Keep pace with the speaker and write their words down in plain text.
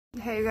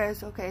Hey you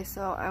guys, okay,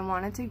 so I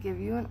wanted to give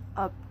you an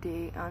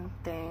update on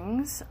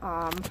things.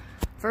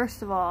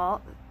 First of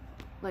all,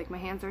 like, my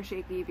hands are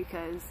shaky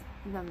because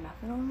the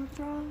methadone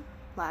withdrawal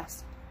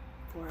lasts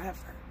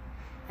forever.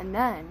 And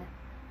then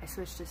I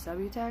switched to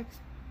Subutex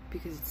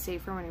because it's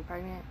safer when you're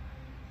pregnant,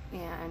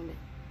 and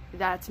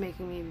that's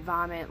making me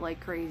vomit like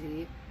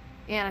crazy.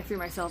 And I threw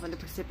myself into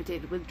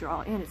precipitated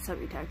withdrawal, and it's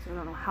Subutex. I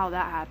don't know how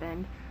that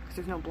happened because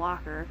there's no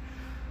blocker.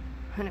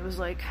 And it was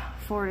like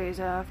 4 days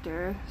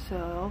after,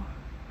 so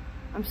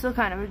I'm still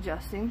kind of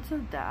adjusting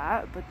to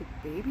that, but the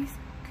baby's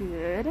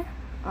good.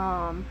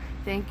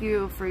 Thank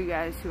you for you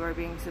guys who are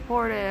being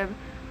supportive.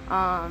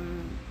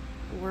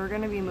 We're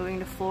gonna be moving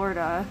to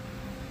Florida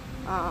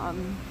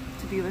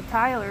to be with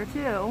Tyler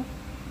too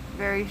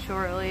very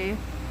shortly.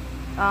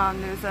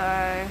 There's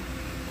a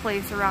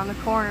place around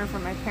the corner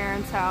from my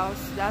parents'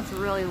 house. That's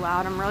really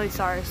loud. I'm really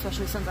sorry,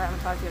 especially since I haven't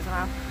talked to you guys in a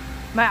while.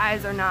 My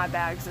eyes are not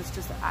bad because it's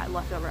just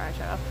leftover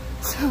eyeshadow,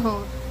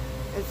 so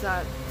it's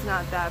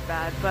not that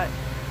bad. But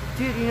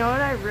dude, you know what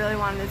I really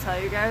wanted to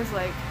tell you guys?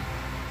 Like,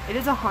 it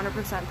is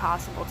 100%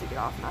 possible to get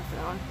off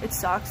methadone. It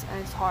sucks and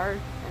it's hard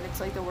and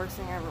it's like the worst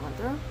thing I ever went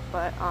through,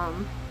 but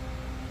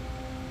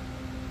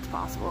it's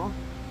possible.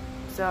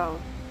 So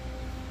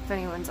if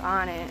anyone's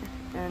on it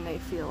and they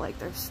feel like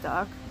they're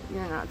stuck,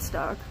 you're not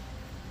stuck.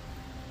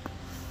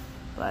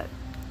 But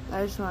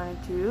I just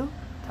wanted to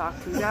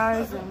talk to you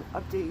guys and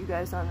update you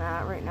guys on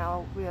that. Right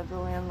now we have the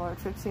landlord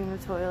fixing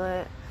the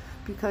toilet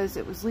because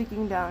it was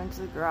leaking down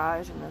into the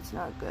garage, and that's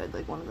not good,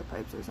 like one of the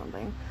pipes or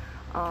something.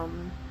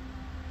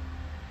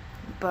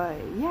 But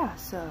yeah,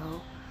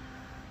 so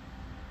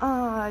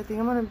I think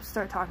I'm gonna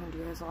start talking to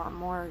you guys a lot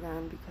more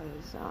again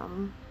because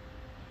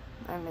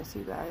I miss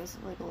you guys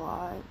like a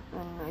lot,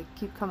 and I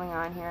keep coming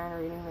on here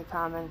and reading the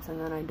comments, and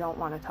then I don't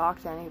want to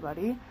talk to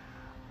anybody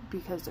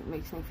because it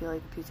makes me feel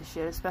like a piece of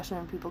shit, especially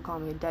when people call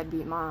me a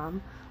deadbeat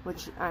mom,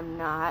 which I'm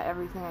not.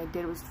 Everything I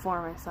did was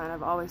for my son.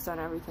 I've always done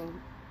everything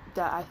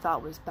that I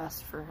thought was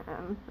best for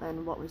him,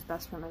 and what was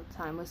best for him at the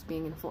time was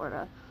being in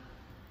Florida.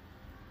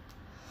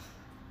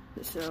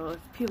 So if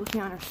people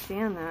can't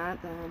understand that,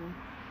 then,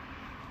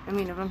 I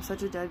mean, if I'm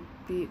such a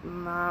deadbeat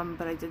mom,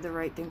 but I did the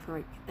right thing for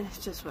my, it's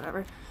just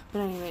whatever.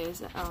 But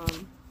anyways,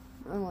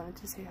 I wanted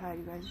to say hi to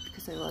you guys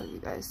because I love you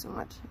guys so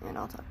much, and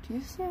I'll talk to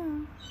you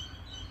soon.